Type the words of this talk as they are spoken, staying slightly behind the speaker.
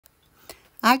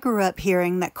I grew up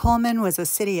hearing that Cullman was a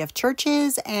city of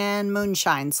churches and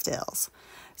moonshine stills.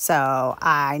 So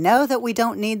I know that we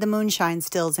don't need the moonshine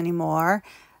stills anymore,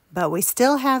 but we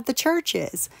still have the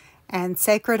churches. And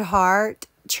Sacred Heart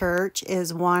Church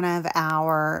is one of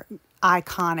our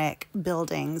iconic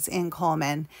buildings in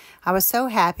Cullman. I was so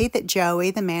happy that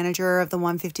Joey, the manager of the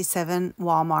 157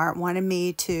 Walmart, wanted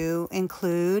me to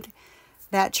include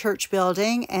that church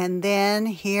building. And then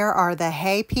here are the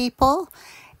hay people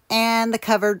and the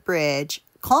covered bridge.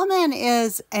 Cullman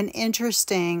is an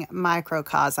interesting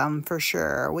microcosm for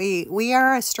sure. We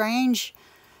are a strange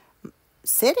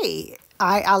city.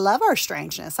 I love our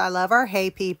strangeness. I love our hay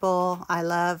people. I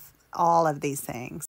love all of these things.